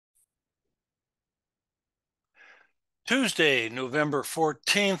Tuesday, November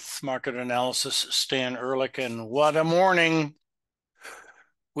 14th, market analysis, Stan Ehrlich, and what a morning.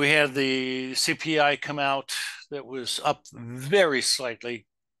 We had the CPI come out that was up very slightly,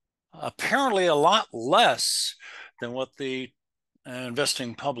 apparently a lot less than what the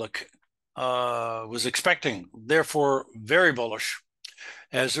investing public was expecting, therefore very bullish.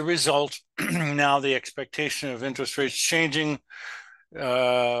 As a result, now the expectation of interest rates changing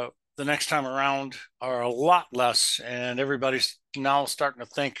the next time around are a lot less, and everybody's now starting to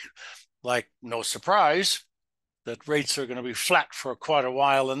think, like, no surprise, that rates are going to be flat for quite a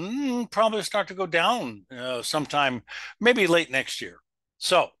while and probably start to go down sometime, maybe late next year.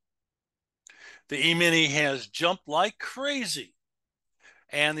 So the E-mini has jumped like crazy,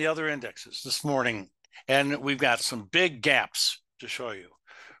 and the other indexes this morning, and we've got some big gaps to show you.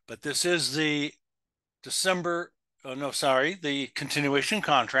 But this is the the continuation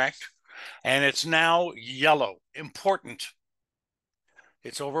contract, and it's now yellow. Important.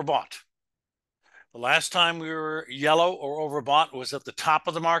 It's overbought. The last time we were yellow or overbought was at the top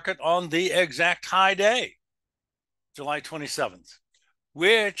of the market on the exact high day, July 27th,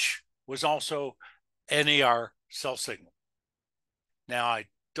 which was also NER sell signal. Now, I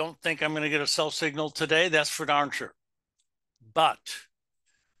don't think I'm going to get a sell signal today. That's for darn sure. But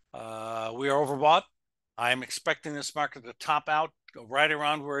we are overbought. I'm expecting this market to top out right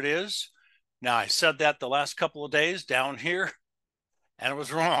around where it is. Now, I said that the last couple of days down here, and it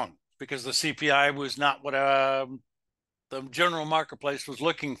was wrong because the CPI was not what the general marketplace was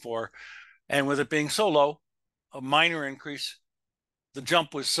looking for. And with it being so low, a minor increase, the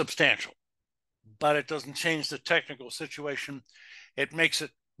jump was substantial. But it doesn't change the technical situation. It makes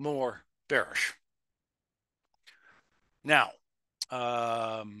it more bearish. Now,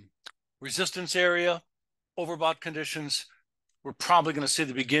 resistance area, overbought conditions, we're probably going to see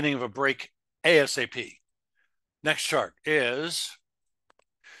the beginning of a break ASAP. Next chart is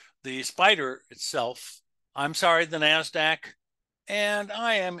the spider itself. I'm sorry, the NASDAQ, and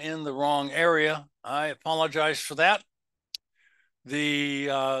I am in the wrong area. I apologize for that.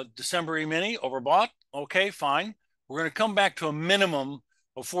 The December E-mini overbought. Okay, fine. We're going to come back to a minimum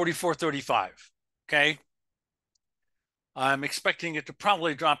of 44.35. Okay. I'm expecting it to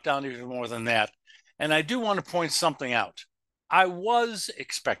probably drop down even more than that. And I do want to point something out. I was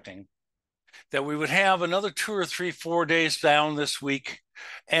expecting that we would have another 2 or 3, 4 days down this week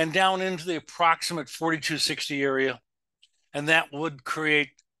and down into the approximate 42.60 area. And that would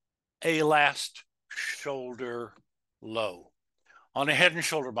create a last shoulder low on a head and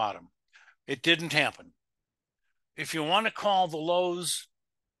shoulder bottom. It didn't happen. If you want to call the lows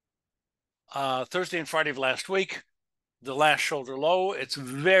Thursday and Friday of last week, the last shoulder low, it's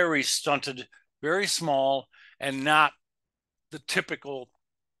very stunted, very small, and not the typical.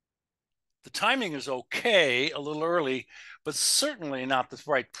 The timing is okay, a little early, but certainly not the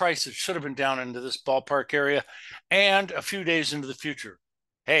right price. It should have been down into this ballpark area and a few days into the future.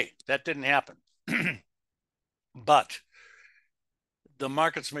 Hey, that didn't happen. But the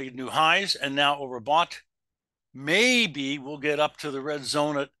market's made new highs and now overbought. Maybe we'll get up to the red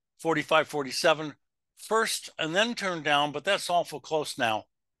zone at 45.47 first and then turn down, but that's awful close now.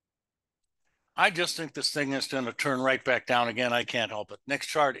 I just think this thing is going to turn right back down again. I can't help it. Next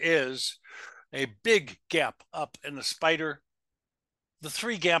chart is a big gap up in the spider. The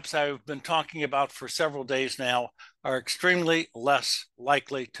 3 gaps I've been talking about for several days now are extremely less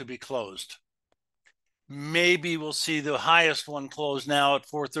likely to be closed. Maybe we'll see the highest one close now at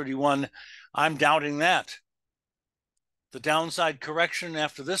 431. I'm doubting that. The downside correction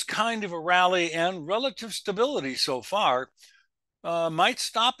after this kind of a rally and relative stability so far might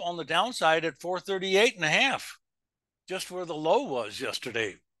stop on the downside at 438.5, just where the low was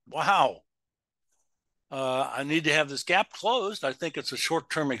yesterday. Wow. I need to have this gap closed. I think it's a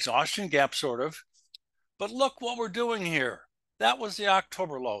short-term exhaustion gap, sort of. But look what we're doing here. That was the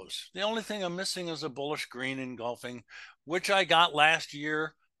October lows. The only thing I'm missing is a bullish green engulfing, which I got last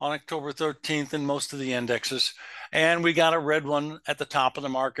year on October 13th in most of the indexes. And we got a red one at the top of the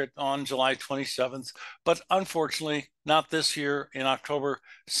market on July 27th. But unfortunately, not this year in October,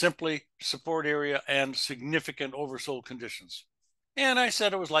 simply support area and significant oversold conditions. And I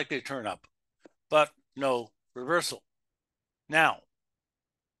said it was likely to turn up, but no reversal. Now,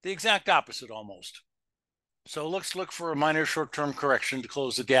 the exact opposite almost. So let's look for a minor short-term correction to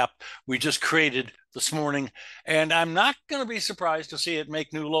close the gap we just created this morning. And I'm not going to be surprised to see it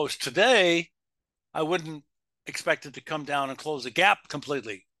make new lows today. I wouldn't expect it to come down and close the gap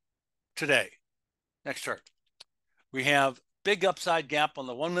completely today. Next chart. We have big upside gap on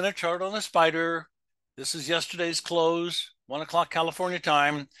the 1-minute chart on the spider. This is yesterday's close, 1 o'clock California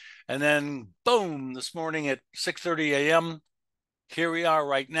time. And then boom, this morning at 6:30 a.m., here we are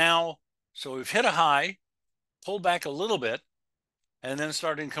right now. So we've hit a high, pulled back a little bit, and then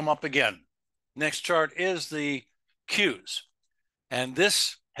starting to come up again. Next chart is the Qs. And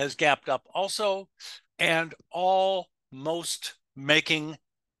this has gapped up also and almost making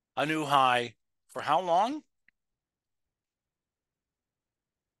a new high for how long?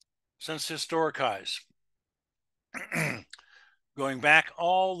 Since historic highs. Going back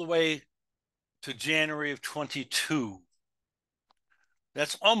all the way to January of 22.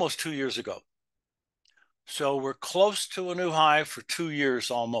 That's almost 2 years ago. So we're close to a new high for 2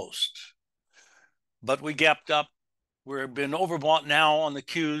 years almost. But we gapped up. We've been overbought now on the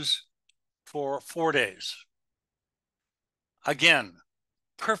Qs for 4 days. Again,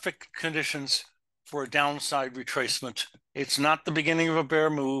 perfect conditions for a downside retracement. It's not the beginning of a bear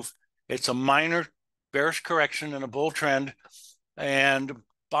move. It's a minor bearish correction in a bull trend. And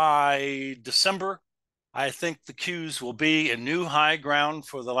by December, I think the Qs will be a new high ground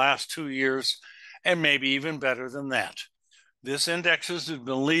for the last 2 years, and maybe even better than that. This index has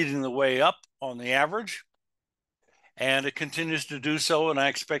been leading the way up on the average, and it continues to do so, and I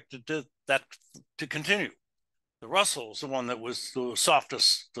expect that to continue. The Russell is the one that was the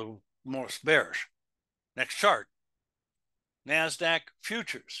softest, the most bearish. Next chart. NASDAQ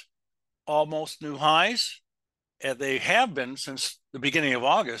futures, almost new highs. And they have been since the beginning of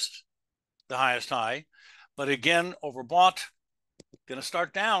August, the highest high. But again, overbought, going to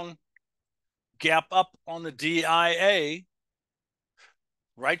start down. Gap up on the DIA,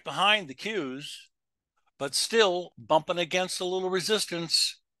 right behind the Qs, but still bumping against a little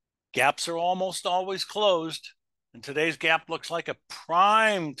resistance. Gaps are almost always closed. And today's gap looks like a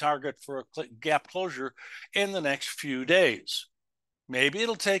prime target for a gap closure in the next few days. Maybe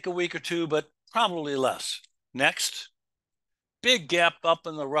it'll take a week or two, but probably less. Next, big gap up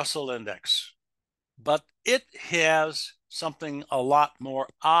in the Russell index, but it has something a lot more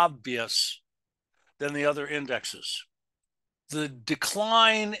obvious than the other indexes. The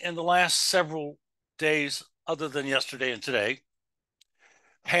decline in the last several days, other than yesterday and today,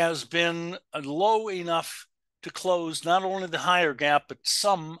 has been low enough to close not only the higher gap, but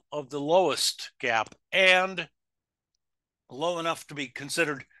some of the lowest gap, and low enough to be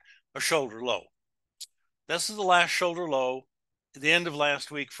considered a shoulder low. This is the last shoulder low at the end of last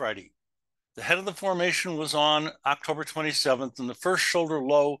week, Friday. The head of the formation was on October 27th, and the first shoulder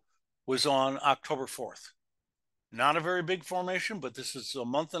low was on October 4th. Not a very big formation, but this is a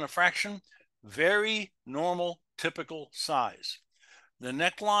month and a fraction. Very normal, typical size. The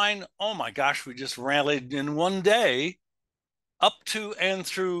neckline, oh my gosh, we just rallied in one day up to and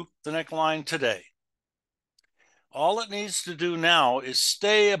through the neckline today. All it needs to do now is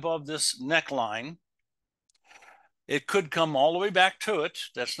stay above this neckline. It could come all the way back to it.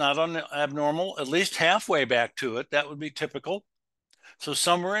 That's not abnormal. At least halfway back to it. That would be typical. So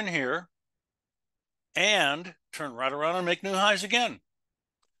somewhere in here, and turn right around and make new highs again.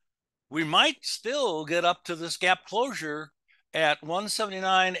 We might still get up to this gap closure at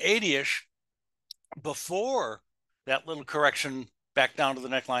 179.80-ish before that little correction back down to the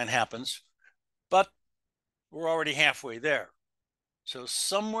neckline happens, but we're already halfway there. So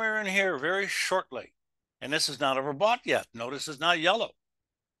somewhere in here very shortly, and this is not overbought yet. Notice it's not yellow.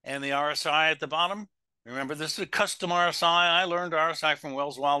 And the RSI at the bottom, remember this is a custom RSI. I learned RSI from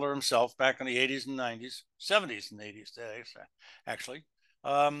Wells Wilder himself back in the 80s and 90s, 70s and 80s actually.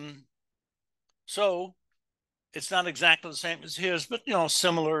 So it's not exactly the same as his, but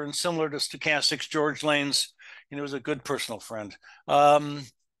similar to stochastics. George Lane's, was a good personal friend.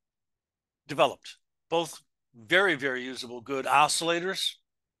 Developed both very, very usable, good oscillators.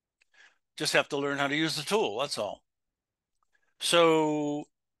 Just have to learn how to use the tool. That's all. So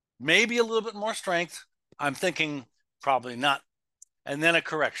maybe a little bit more strength. I'm thinking probably not. And then a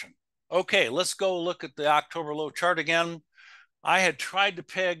correction. Okay, let's go look at the October low chart again. I had tried to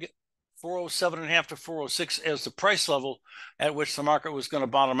peg 407.5 to 406 as the price level at which the market was going to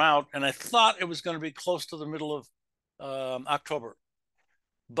bottom out. And I thought it was going to be close to the middle of October.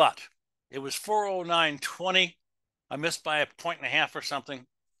 But it was 409.20. I missed by 1.5 or something.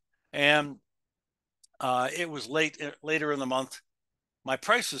 And it was later in the month. My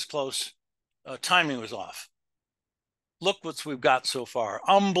price was close. Timing was off. Look what we've got so far.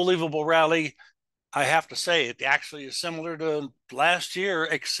 Unbelievable rally. I have to say, it actually is similar to last year,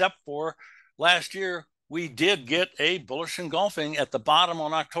 except for last year, we did get a bullish engulfing at the bottom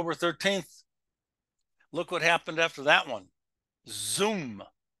on October 13th. Look what happened after that one. Zoom.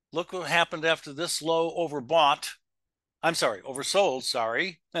 Look what happened after this low overbought. I'm sorry, oversold,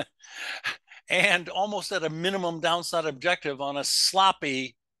 sorry. And almost at a minimum downside objective on a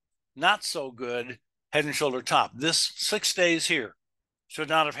sloppy not so good head and shoulder top. This 6 days here should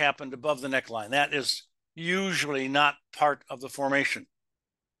not have happened above the neckline. That is usually not part of the formation.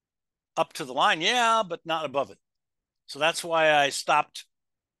 Up to the line, yeah, but not above it. So that's why I stopped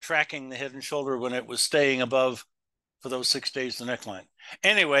tracking the head and shoulder when it was staying above for those 6 days, the neckline.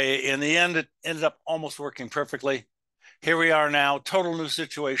 Anyway, in the end, it ended up almost working perfectly. Here we are now, total new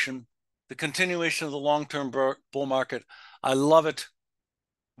situation, the continuation of the long-term bull market. I love it.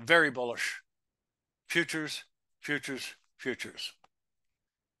 Very bullish. Futures, futures, futures.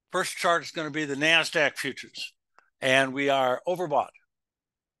 First chart is going to be the NASDAQ futures. And we are overbought.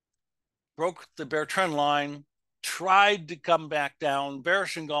 Broke the bear trend line, tried to come back down,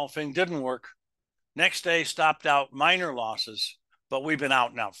 bearish engulfing, didn't work. Next day, stopped out, minor losses, but we've been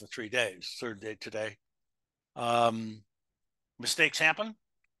out now for 3 days, third day today. Mistakes happen.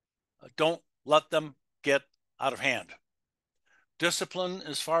 Don't let them get out of hand. Discipline,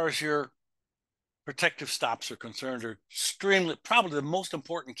 as far as your protective stops are concerned, are extremely, probably the most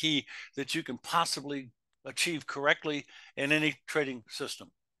important key that you can possibly achieve correctly in any trading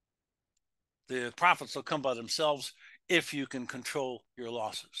system. The profits will come by themselves if you can control your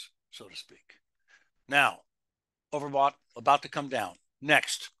losses, so to speak. Now, overbought, about to come down.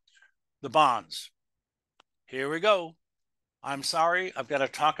 Next, the bonds. Here we go. I'm sorry, I've got to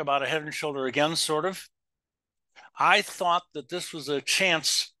talk about a head and shoulder again, sort of. I thought that this was a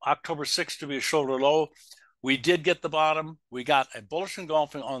chance, October 6th, to be a shoulder low. We did get the bottom. We got a bullish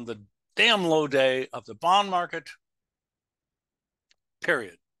engulfing on the damn low day of the bond market,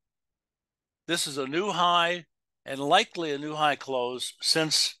 period. This is a new high and likely a new high close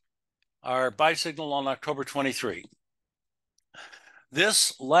since our buy signal on October 23.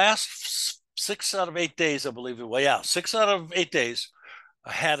 This last 6 out of 8 days, I believe it was, yeah, 6 out of 8 days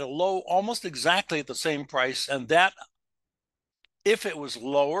had a low almost exactly at the same price. And that, if it was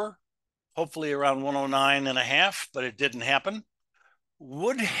lower, hopefully around 109.5, but it didn't happen,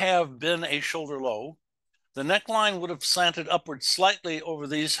 would have been a shoulder low. The neckline would have slanted upward slightly over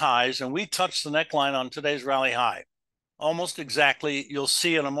these highs, and we touched the neckline on today's rally high. Almost exactly, you'll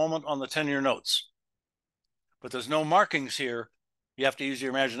see in a moment on the 10-year notes. But there's no markings here. You have to use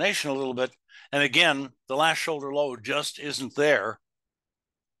your imagination a little bit. And again, the last shoulder low just isn't there.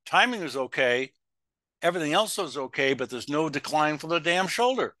 Timing is okay. Everything else is okay, but there's no decline for the damn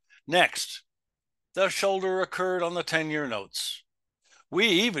shoulder. Next, the shoulder occurred on the 10-year notes. We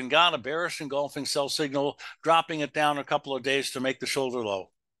even got a bearish engulfing sell signal, dropping it down a couple of days to make the shoulder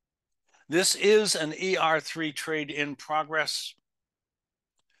low. This is an ER3 trade in progress.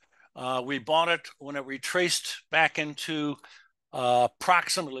 We bought it when it retraced back into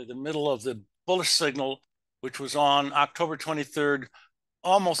approximately the middle of the bullish signal, which was on October 23rd,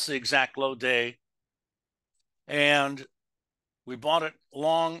 almost the exact low day. And we bought it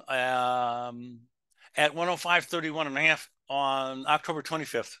long at 105.31.5 on October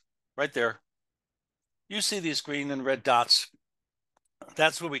 25th, right there. You see these green and red dots.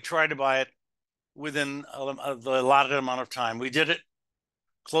 That's where we tried to buy it within the allotted amount of time. We did it,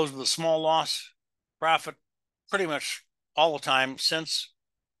 closed with a small loss, profit pretty much all the time since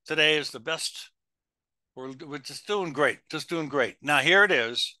today is the best. We're just doing great, just doing great. Now here it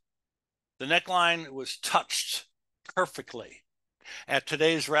is. The neckline was touched perfectly at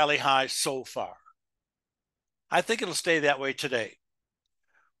today's rally high so far. I think it'll stay that way today.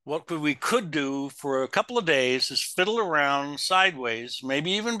 What we could do for a couple of days is fiddle around sideways,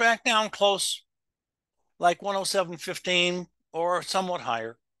 maybe even back down close, like 107.15 or somewhat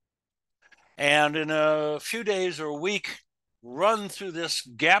higher. And in a few days or a week, run through this,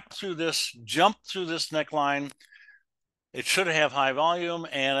 gap through this, jump through this neckline. It should have high volume,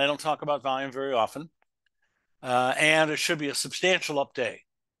 and I don't talk about volume very often. And it should be a substantial up day.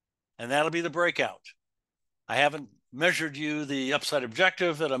 And that'll be the breakout. I haven't measured you the upside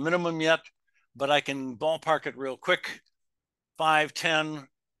objective at a minimum yet, but I can ballpark it real quick. 510.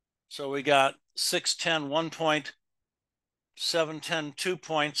 So we got 610, 1 point, 710, 2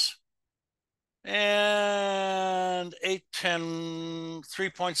 points, and 810, 3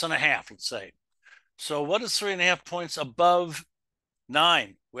 points and a half, let's say. So what is 3.5 points above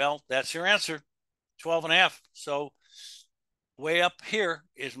 9? Well, that's your answer, 12.5. So way up here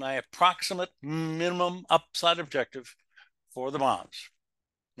is my approximate minimum upside objective for the bonds.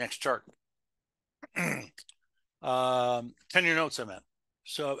 Next chart. 10-year notes, I meant.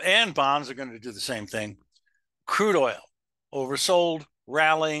 So, and bonds are going to do the same thing. Crude oil, oversold,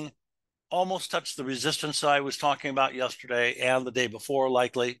 rallying, almost touched the resistance I was talking about yesterday and the day before,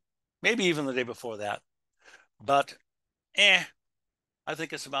 likely, maybe even the day before that. But, I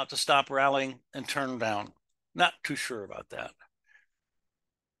think it's about to stop rallying and turn down. Not too sure about that.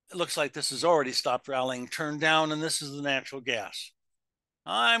 It looks like this has already stopped rallying, turned down, and this is the natural gas.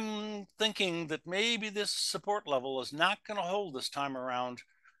 I'm thinking that maybe this support level is not going to hold this time around,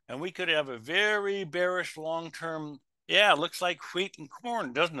 and we could have a very bearish long-term. Yeah, it looks like wheat and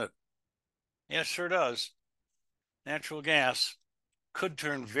corn, doesn't it? Yeah, it sure does. Natural gas could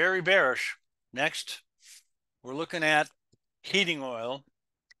turn very bearish. Next, we're looking at heating oil,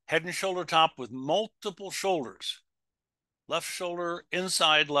 head and shoulder top with multiple shoulders. Left shoulder,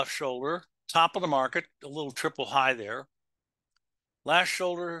 inside left shoulder, top of the market, a little triple high there. Last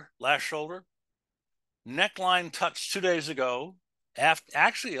shoulder, neckline touched 2 days ago.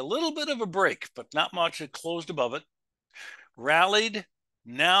 Actually, a little bit of a break, but not much. It closed above it. Rallied.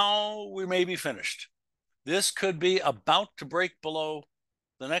 Now we may be finished. This could be about to break below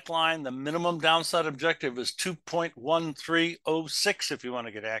the neckline. The minimum downside objective is 2.1306 if you want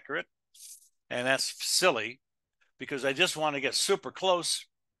to get accurate. And that's silly because I just want to get super close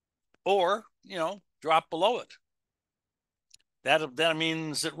or, drop below it. That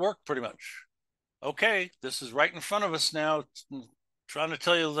means it worked pretty much. Okay, this is right in front of us now. Trying to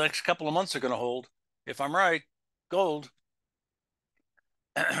tell you the next couple of months are going to hold. If I'm right, gold.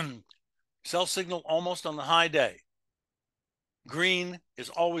 Sell signal almost on the high day. Green is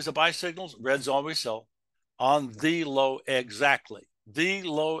always a buy signals. Red's always sell. On the low exactly. The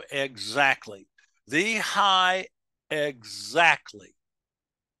low exactly. The high exactly.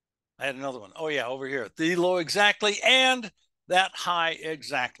 I had another one. Oh, yeah, over here. The low exactly and that high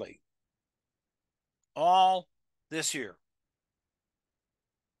exactly. All this year.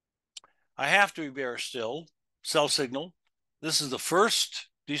 I have to be bearish still. Sell signal. This is the first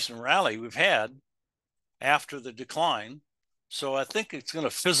decent rally we've had after the decline. So I think it's going to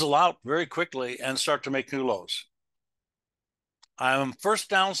fizzle out very quickly and start to make new lows. First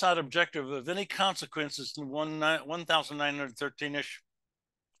downside objective of any consequence is 1,913-ish.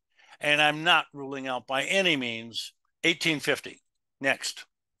 And I'm not ruling out by any means 1850. Next.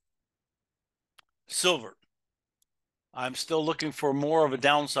 Silver. I'm still looking for more of a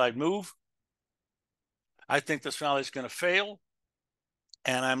downside move. I think this rally is going to fail.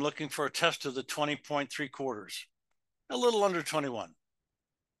 And I'm looking for a test of the 20.3 quarters, a little under 21.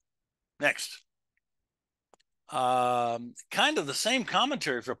 Next. Kind of the same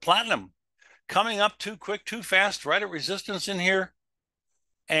commentary for platinum. Coming up too quick, too fast, right at resistance in here.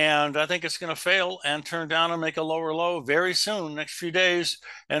 And I think it's going to fail and turn down and make a lower low very soon, next few days,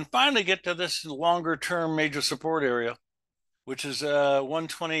 and finally get to this longer term major support area, which is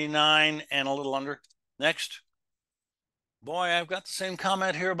 129 and a little under. Next. Boy, I've got the same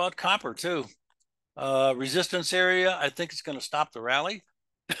comment here about copper too. Resistance area, I think it's going to stop the rally.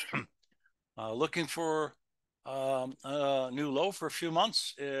 Looking for a new low for a few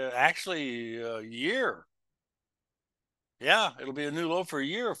months, actually a year. Yeah, it'll be a new low for a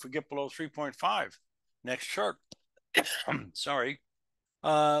year if we get below 3.5. Next chart. Sorry.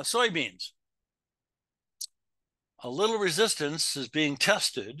 Soybeans. A little resistance is being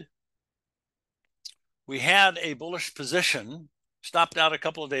tested. We had a bullish position, stopped out a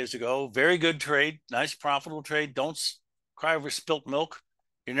couple of days ago. Very good trade, nice profitable trade. Don't cry over spilt milk.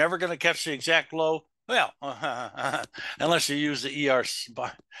 You're never going to catch the exact low. Well, unless you use the ER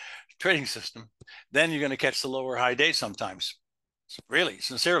trading system, then you're going to catch the lower high day sometimes. So really,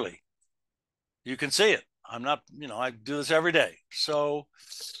 sincerely, you can see it. I'm not, I do this every day. So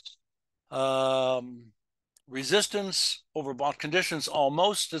resistance, overbought conditions,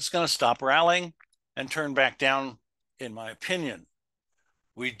 almost. It's going to stop rallying and turn back down, in my opinion.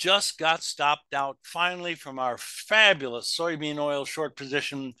 We just got stopped out finally from our fabulous soybean oil short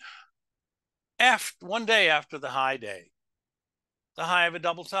position one day after the high day. The high of a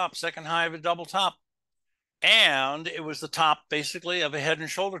double top, second high of a double top. And it was the top basically of a head and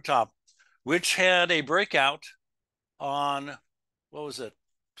shoulder top, which had a breakout on, what was it,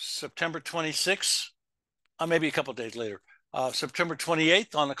 September 26th, maybe a couple of days later, September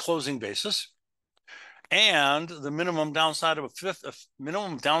 28th on a closing basis. And the minimum downside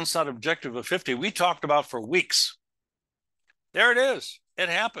objective of 50, we talked about for weeks. There it is. It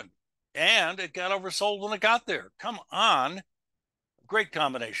happened. And it got oversold when it got there. Come on. Great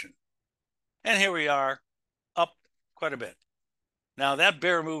combination. And here we are, up quite a bit. Now that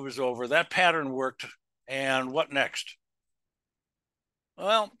bear move is over. That pattern worked. And what next?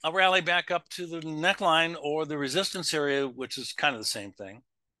 Well, I'll rally back up to the neckline or the resistance area, which is kind of the same thing.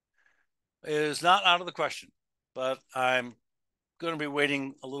 Is not out of the question, but I'm going to be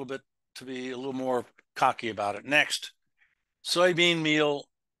waiting a little bit to be a little more cocky about it. Next, soybean meal,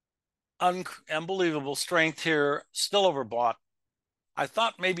 unbelievable strength here, still overbought. I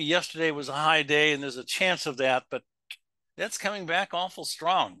thought maybe yesterday was a high day and there's a chance of that, but It's coming back awful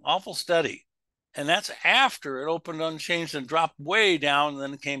strong, awful steady. And that's after it opened unchanged and dropped way down and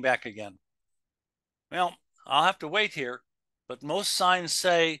then it came back again. Well, I'll have to wait here, but most signs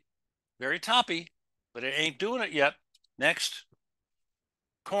say very toppy, but it ain't doing it yet. Next,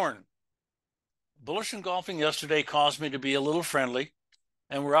 corn. Bullish engulfing yesterday caused me to be a little friendly,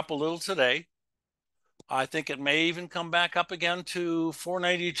 and we're up a little today. I think it may even come back up again to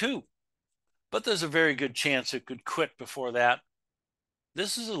 492, but there's a very good chance it could quit before that.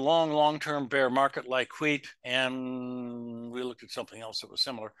 This is a long-term bear market like wheat, and we looked at something else that was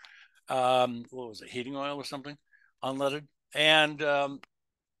similar. What was it, heating oil or something? Unleaded. And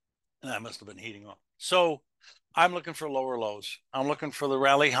that must have been heating oil. So I'm looking for lower lows. I'm looking for the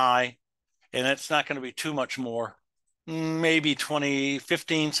rally high, and it's not going to be too much more. Maybe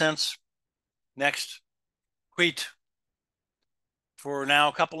 15 cents. Next, wheat. For now,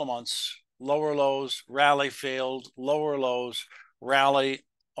 a couple of months, lower lows, rally failed, lower lows, rally,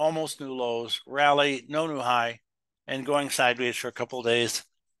 almost new lows, rally, no new high, and going sideways for a couple of days.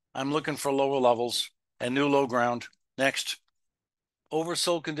 I'm looking for lower levels and new low ground. Next,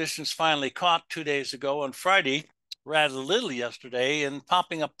 oversold conditions finally caught 2 days ago on Friday, rather little yesterday, and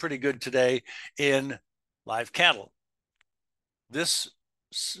popping up pretty good today in live cattle. This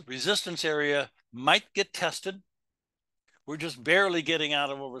resistance area might get tested. We're just barely getting out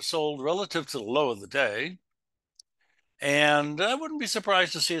of oversold relative to the low of the day. And I wouldn't be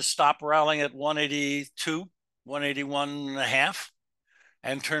surprised to see us stop rallying at 182, 181 and a half,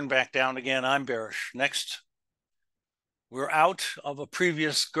 and turn back down again. I'm bearish. Next, we're out of a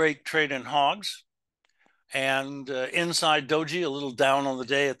previous great trade in hogs. And inside doji, a little down on the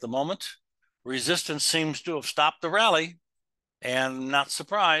day at the moment. Resistance seems to have stopped the rally, and not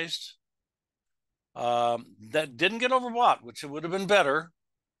surprised. That didn't get overbought, which it would have been better.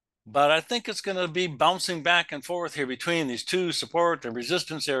 But I think it's going to be bouncing back and forth here between these two support and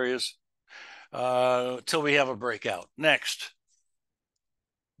resistance areas till we have a breakout. Next,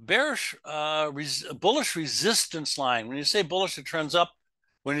 bearish, bullish resistance line. When you say bullish, it trends up.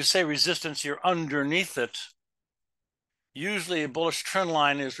 When you say resistance, you're underneath it. Usually a bullish trend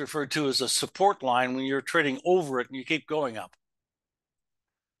line is referred to as a support line when you're trading over it and you keep going up.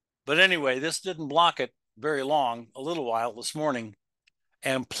 But anyway, this didn't block it very long, a little while this morning,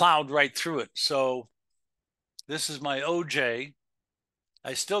 and plowed right through it. So this is my OJ.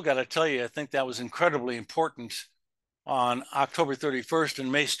 I still got to tell you, I think that was incredibly important on October 31st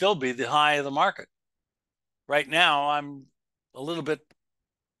and may still be the high of the market. Right now, I'm a little bit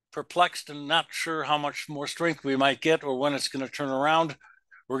perplexed and not sure how much more strength we might get or when it's going to turn around.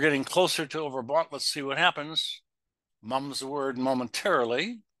 We're getting closer to overbought. Let's see what happens. Mum's the word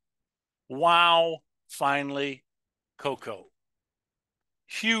momentarily. Wow, finally, cocoa.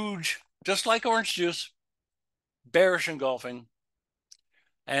 Huge, just like orange juice, bearish engulfing.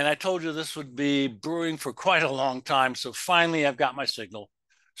 And I told you this would be brewing for quite a long time. So finally, I've got my signal.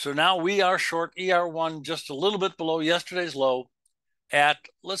 So now we are short ER1 just a little bit below yesterday's low at,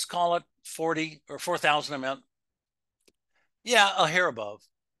 let's call it 40 or 4,000 I meant. Yeah, a hair above.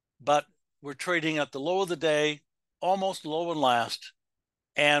 But we're trading at the low of the day, almost low and last,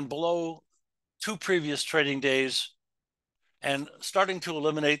 and below two previous trading days, and starting to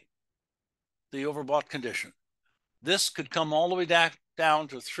eliminate the overbought condition. This could come all the way down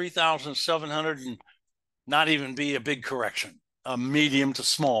to 3,700 and not even be a big correction, a medium to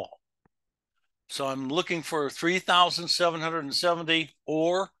small. So I'm looking for 3,770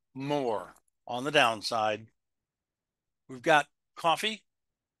 or more on the downside. We've got coffee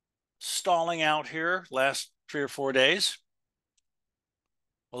stalling out here last 3 or 4 days.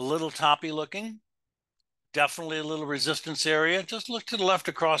 A little toppy looking. Definitely a little resistance area. Just look to the left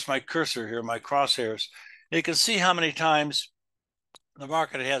across my cursor here, my crosshairs. You can see how many times the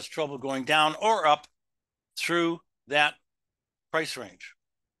market has trouble going down or up through that price range.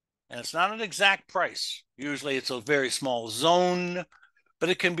 And it's not an exact price. Usually it's a very small zone, but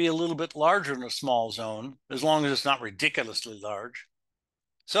it can be a little bit larger than a small zone as long as it's not ridiculously large.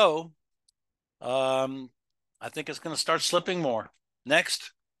 So I think it's going to start slipping more.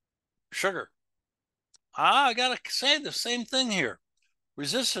 Next, sugar. I got to say the same thing here.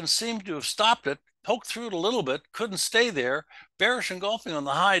 Resistance seemed to have stopped it, poked through it a little bit, couldn't stay there. Bearish engulfing on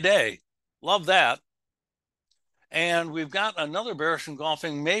the high day. Love that. And we've got another bearish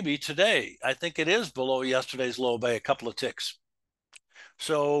engulfing maybe today. I think it is below yesterday's low by a couple of ticks.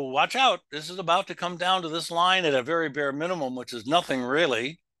 So watch out. This is about to come down to this line at a very bare minimum, which is nothing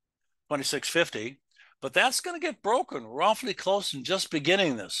really, 2650. But that's going to get broken. We're awfully close and just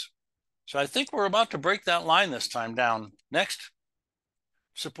beginning this. So I think we're about to break that line this time down. Next,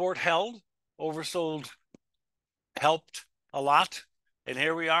 support held, oversold helped a lot. And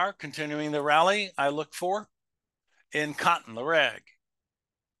here we are continuing the rally I look for in cotton, the rag.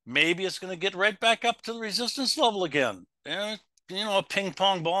 Maybe it's going to get right back up to the resistance level again. And, a ping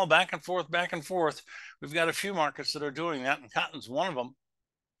pong ball back and forth, back and forth. We've got a few markets that are doing that, and cotton's one of them.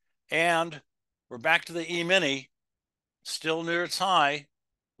 And we're back to the E-mini, still near its high.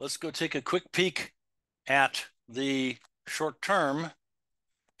 Let's go take a quick peek at the short term.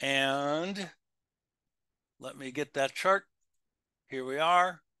 And let me get that chart. Here we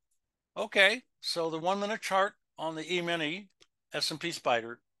are. Okay, so the 1 minute chart on the E-mini S&P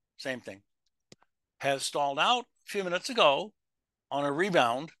Spider, same thing, has stalled out a few minutes ago on a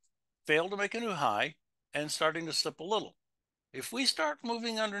rebound, failed to make a new high, and starting to slip a little. If we start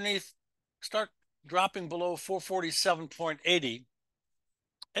moving underneath, start dropping below 447.80,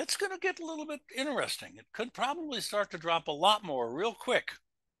 it's going to get a little bit interesting. It could probably start to drop a lot more real quick.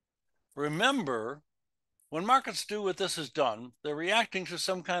 Remember, when markets do what this has done, they're reacting to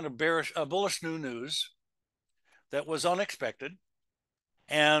some kind of bullish new news that was unexpected.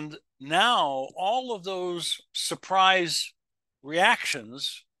 And now all of those surprise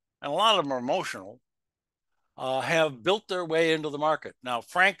reactions, and a lot of them are emotional, have built their way into the market. Now,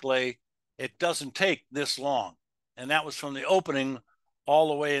 frankly, it doesn't take this long. And that was from the opening all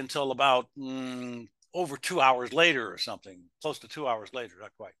the way until about over 2 hours later or something, close to 2 hours later,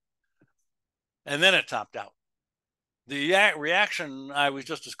 not quite. And then it topped out. The reaction I was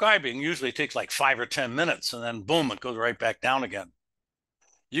just describing usually takes like 5 or 10 minutes, and then boom, it goes right back down again.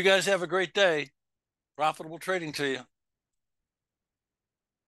 You guys have a great day. Profitable trading to you.